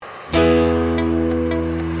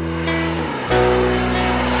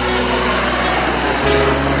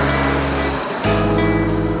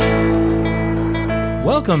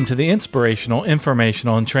Welcome to the Inspirational,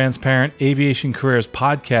 Informational, and Transparent Aviation Careers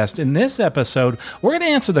Podcast. In this episode, we're going to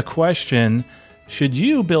answer the question, should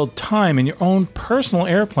you build time in your own personal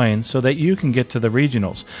airplane so that you can get to the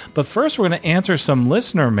regionals? But first, we're going to answer some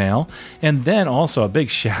listener mail, and then also a big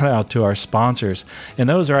shout out to our sponsors. And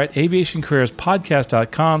those are at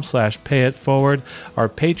aviationcareerspodcast.com/payitforward, our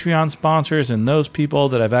Patreon sponsors, and those people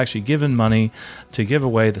that have actually given money to give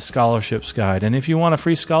away the scholarships guide. And if you want a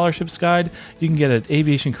free scholarships guide, you can get it at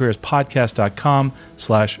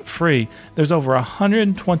aviationcareerspodcast.com/free. There's over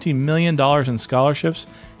 $120 million in scholarships,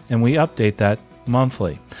 and we update that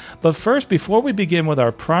monthly. But first, before we begin with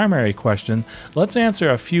our primary question, let's answer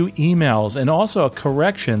a few emails and also a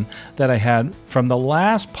correction that I had from the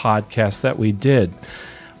last podcast that we did.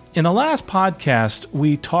 In the last podcast,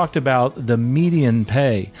 we talked about the median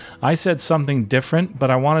pay. I said something different, but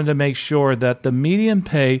I wanted to make sure that the median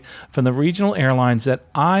pay from the regional airlines that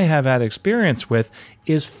I have had experience with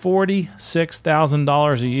is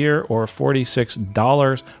 $46,000 a year or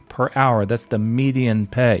 $46 per hour. That's the median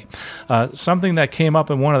pay. Something that came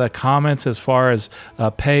up in one of the comments as far as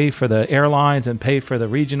pay for the airlines and pay for the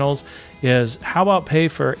regionals is, how about pay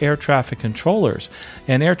for air traffic controllers?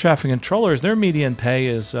 And air traffic controllers, their median pay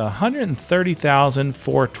is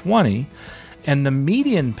 $130,420, and the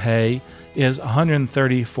median pay is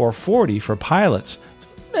 $134,440 for pilots.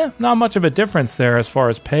 Not much of a difference there as far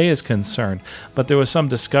as pay is concerned, but there was some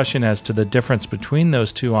discussion as to the difference between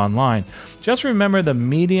those two online. Just remember the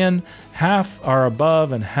median, half are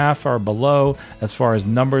above and half are below as far as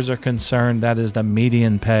numbers are concerned. That is the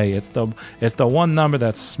median pay. It's the one number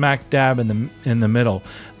that's smack dab in the middle.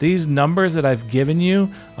 These numbers that I've given you,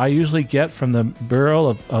 I usually get from the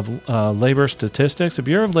Bureau of Labor Statistics. The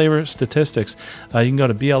Bureau of Labor Statistics, you can go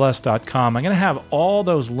to BLS.com. I'm going to have all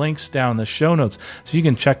those links down in the show notes so you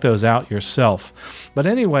can check those out yourself. But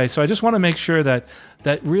anyway, so I just want to make sure that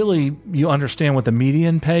really you understand what the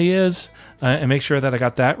median pay is and make sure that I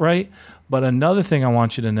got that right. But another thing I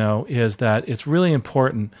want you to know is that it's really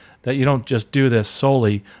important that you don't just do this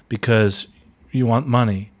solely because you want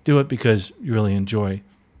money. Do it because you really enjoy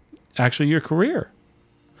actually your career.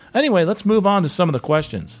 Anyway, let's move on to some of the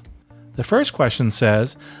questions. The first question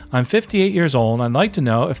says, I'm 58 years old and I'd like to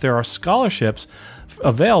know if there are scholarships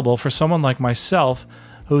available for someone like myself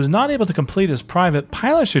who was not able to complete his private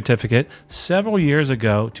pilot certificate several years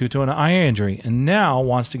ago due to an eye injury and now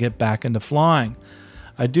wants to get back into flying.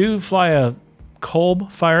 I do fly a Kolb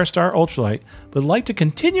Firestar Ultralight, but would like to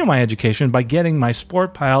continue my education by getting my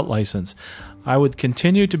sport pilot license. I would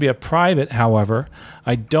continue to be a private, however.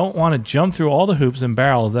 I don't want to jump through all the hoops and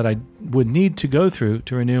barrels that I would need to go through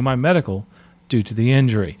to renew my medical due to the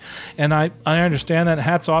injury. And I understand that.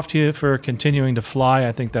 Hats off to you for continuing to fly.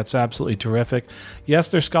 I think that's absolutely terrific. Yes,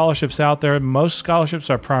 there's scholarships out there. Most scholarships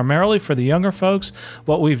are primarily for the younger folks.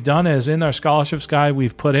 What we've done is in our scholarships guide,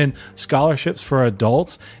 we've put in scholarships for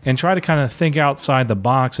adults and try to kind of think outside the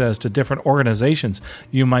box as to different organizations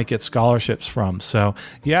you might get scholarships from. So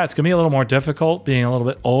yeah, it's going to be a little more difficult being a little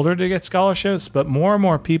bit older to get scholarships, but more and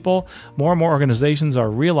more people, more and more organizations are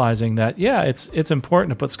realizing that, yeah, it's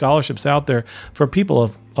important to put scholarships out there for people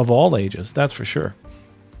of all ages, that's for sure.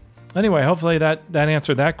 Anyway, hopefully that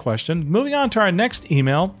answered that question. Moving on to our next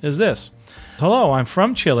email is this. Hello, I'm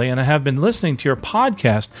from Chile and I have been listening to your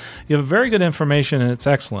podcast. You have very good information and it's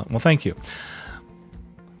excellent. Well, thank you.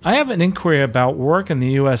 I have an inquiry about work in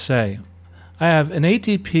the USA. I have an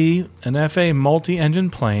ATP, an FA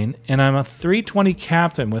multi-engine plane, and I'm a 320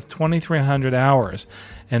 captain with 2,300 hours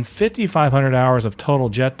and 5,500 hours of total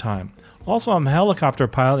jet time. Also, I'm a helicopter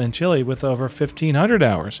pilot in Chile with over 1,500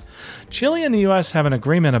 hours. Chile and the U.S. have an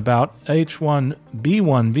agreement about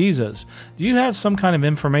H-1B1 visas. Do you have some kind of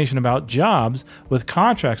information about jobs with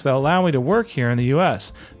contracts that allow me to work here in the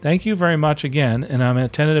U.S.? Thank you very much again, and I'm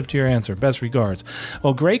attentive to your answer. Best regards.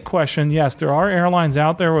 Well, great question. Yes, there are airlines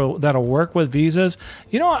out there that'll work with visas.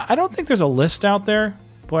 You know, I don't think there's a list out there.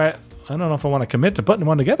 Boy, I don't know if I want to commit to putting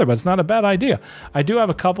one together, but it's not a bad idea. I do have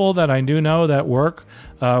a couple that I do know that work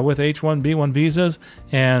with H-1B1 visas,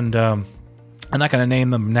 and I'm not going to name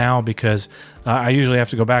them now because I usually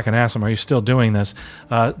have to go back and ask them, are you still doing this?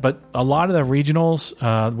 But a lot of the regionals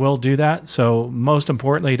will do that. So most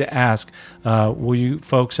importantly to ask, will you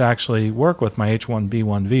folks actually work with my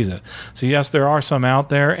H-1B1 visa? So yes, there are some out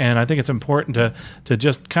there, and I think it's important to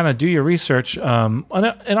just kind of do your research. In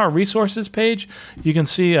our resources page, you can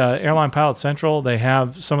see Airline Pilot Central. They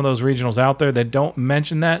have some of those regionals out there. They don't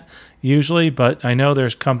mention that usually, but I know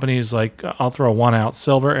there's companies like, I'll throw one out,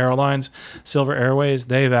 Silver Airlines, Silver Airways.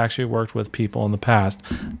 They've actually worked with people in the past.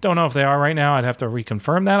 Don't know if they are right now. I'd have to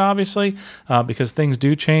reconfirm that, obviously, because things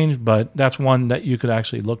do change, but that's one that you could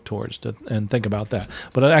actually look towards and think about that.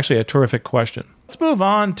 But actually a terrific question. Let's move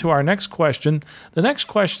on to our next question. The next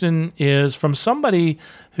question is from somebody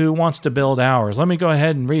who wants to build hours. Let me go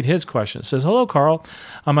ahead and read his question. It says, hello, Carl.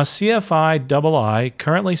 I'm a CFI II,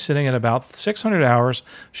 currently sitting at about 600 hours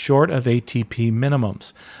short of ATP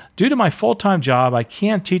minimums. Due to my full-time job, I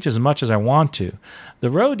can't teach as much as I want to. The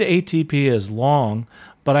road to ATP is long,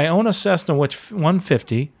 but I own a Cessna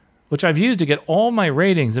 150, which I've used to get all my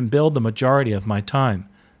ratings and build the majority of my time.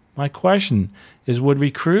 My question is, would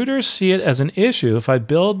recruiters see it as an issue if I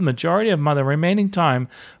build the majority of the remaining time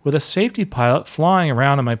with a safety pilot flying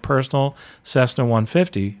around in my personal Cessna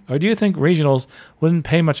 150? Or do you think regionals wouldn't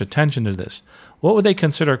pay much attention to this? What would they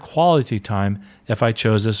consider quality time if I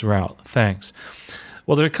chose this route? Thanks.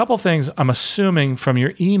 Well, there are a couple things I'm assuming from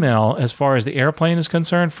your email as far as the airplane is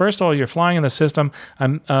concerned. First of all, you're flying in the system.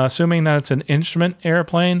 I'm assuming that it's an instrument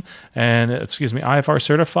airplane and, IFR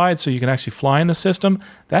certified, so you can actually fly in the system.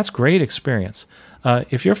 That's great experience.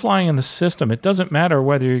 If you're flying in the system, it doesn't matter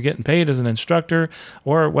whether you're getting paid as an instructor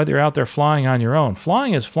or whether you're out there flying on your own.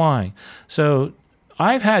 Flying is flying. So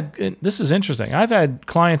this is interesting. I've had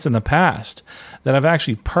clients in the past that have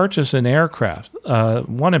actually purchased an aircraft.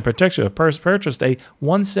 One in particular purchased a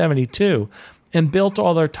 172 and built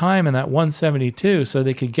all their time in that 172 so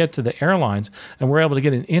they could get to the airlines and were able to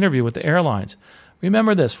get an interview with the airlines.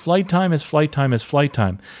 Remember this, flight time is flight time is flight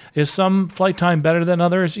time. Is some flight time better than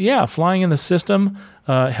others? Yeah, flying in the system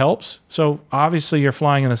helps. So obviously you're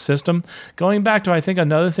flying in the system. Going back to, I think,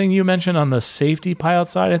 another thing you mentioned on the safety pilot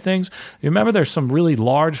side of things, remember there's some really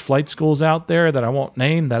large flight schools out there that I won't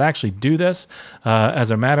name that actually do this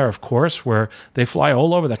as a matter of course, where they fly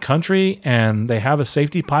all over the country and they have a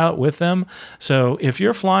safety pilot with them. So if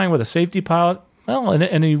you're flying with a safety pilot, well,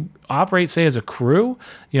 and you operate, say, as a crew,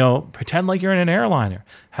 pretend like you're in an airliner.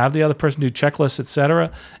 Have the other person do checklists,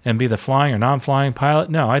 etc., and be the flying or non-flying pilot.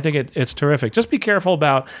 No, I think it's terrific. Just be careful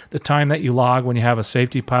about the time that you log when you have a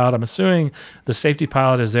safety pilot. I'm assuming the safety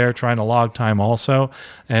pilot is there trying to log time also,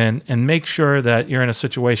 and make sure that you're in a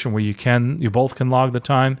situation where you both can log the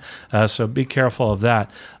time. So be careful of that.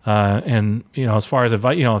 And as far as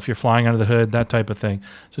advice, if you're flying under the hood, that type of thing.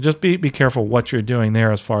 So just be careful what you're doing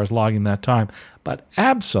there as far as logging that time. But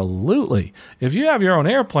absolutely, if you have your own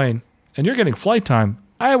airplane and you're getting flight time,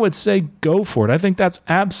 I would say go for it. I think that's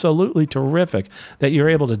absolutely terrific that you're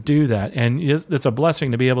able to do that. And it's a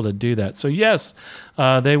blessing to be able to do that. So yes,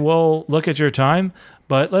 they will look at your time,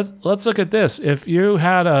 but let's look at this. If you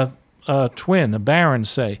had a twin, a Baron,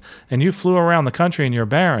 say, and you flew around the country in your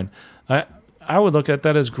Baron, I would look at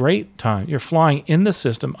that as great time. You're flying in the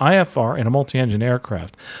system, IFR, in a multi-engine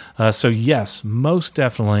aircraft. So yes, most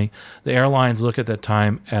definitely, the airlines look at that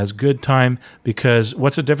time as good time, because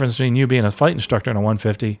what's the difference between you being a flight instructor in a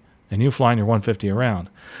 150 and you flying your 150 around?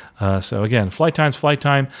 So again, flight time's flight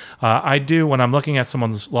time. I do, when I'm looking at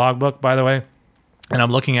someone's logbook, by the way, and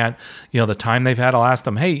I'm looking at, the time they've had, I'll ask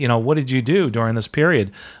them, hey, what did you do during this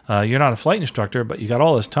period? You're not a flight instructor, but you got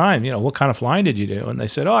all this time. What kind of flying did you do? And they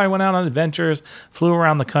said, I went out on adventures, flew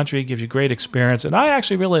around the country, gives you great experience. And I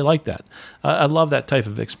actually really like that. I love that type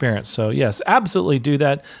of experience. So yes, absolutely do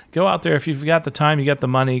that. Go out there. If you've got the time, you got the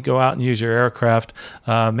money, go out and use your aircraft.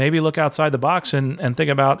 Maybe look outside the box and think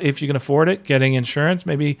about, if you can afford it, getting insurance,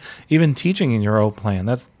 maybe even teaching in your own plan.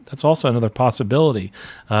 That's also another possibility.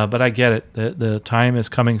 But I get it. The time is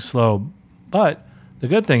coming slow. But the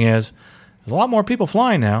good thing is there's a lot more people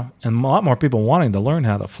flying now and a lot more people wanting to learn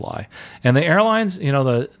how to fly. And the airlines,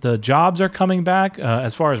 the jobs are coming back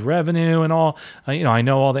as far as revenue and all. I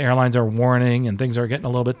know all the airlines are warning and things are getting a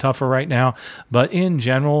little bit tougher right now. But in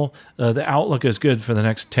general, the outlook is good for the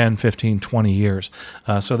next 10, 15, 20 years.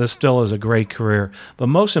 So this still is a great career. But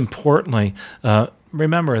most importantly,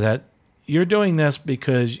 remember that you're doing this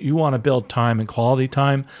because you want to build time and quality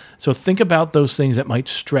time. So think about those things that might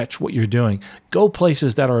stretch what you're doing. Go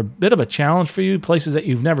places that are a bit of a challenge for you, places that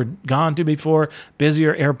you've never gone to before,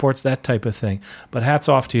 busier airports, that type of thing. But hats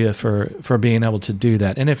off to you for being able to do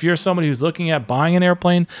that. And if you're somebody who's looking at buying an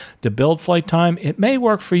airplane to build flight time, it may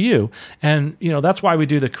work for you. And that's why we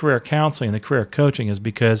do the career counseling, the career coaching, is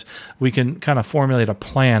because we can kind of formulate a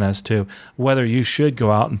plan as to whether you should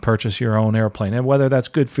go out and purchase your own airplane and whether that's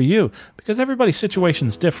good for you. because everybody's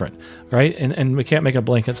situation's different, right? And we can't make a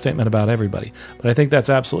blanket statement about everybody. But I think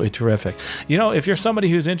that's absolutely terrific. If you're somebody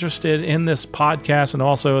who's interested in this podcast and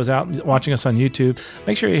also is out watching us on YouTube,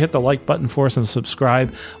 make sure you hit the like button for us and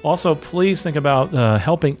subscribe. Also, please think about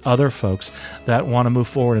helping other folks that want to move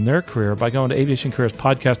forward in their career by going to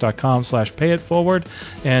aviationcareerspodcast.com/payitforward.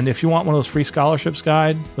 And if you want one of those free scholarships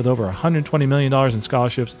guide with over $120 million in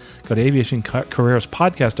scholarships, go to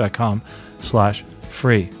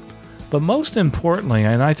aviationcareerspodcast.com/free. But most importantly,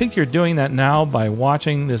 and I think you're doing that now by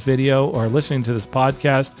watching this video or listening to this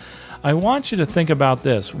podcast, I want you to think about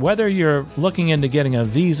this. Whether you're looking into getting a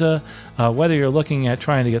visa, whether you're looking at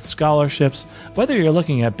trying to get scholarships, whether you're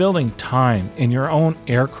looking at building time in your own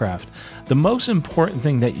aircraft, the most important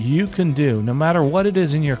thing that you can do, no matter what it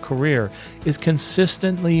is in your career, is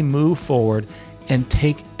consistently move forward and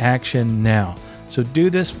take action now. So do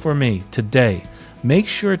this for me today. Make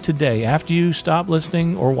sure today, after you stop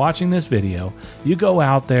listening or watching this video, you go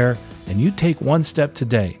out there and you take one step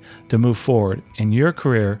today to move forward in your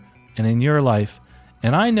career and in your life.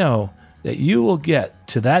 And I know that you will get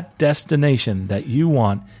to that destination that you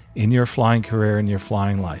want in your flying career and your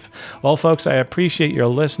flying life. Well, folks, I appreciate your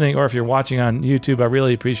listening, or if you're watching on YouTube, I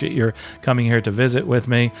really appreciate your coming here to visit with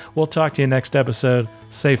me. We'll talk to you next episode.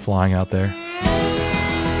 Safe flying out there.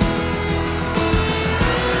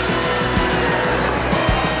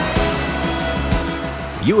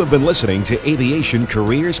 You have been listening to Aviation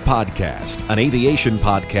Careers Podcast, an aviation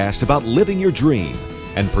podcast about living your dream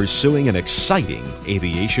and pursuing an exciting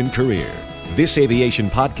aviation career. This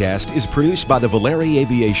aviation podcast is produced by the Valeri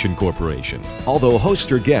Aviation Corporation. Although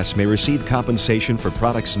host or guests may receive compensation for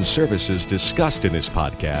products and services discussed in this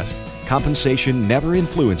podcast, compensation never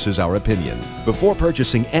influences our opinion. Before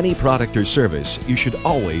purchasing any product or service, you should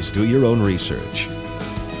always do your own research.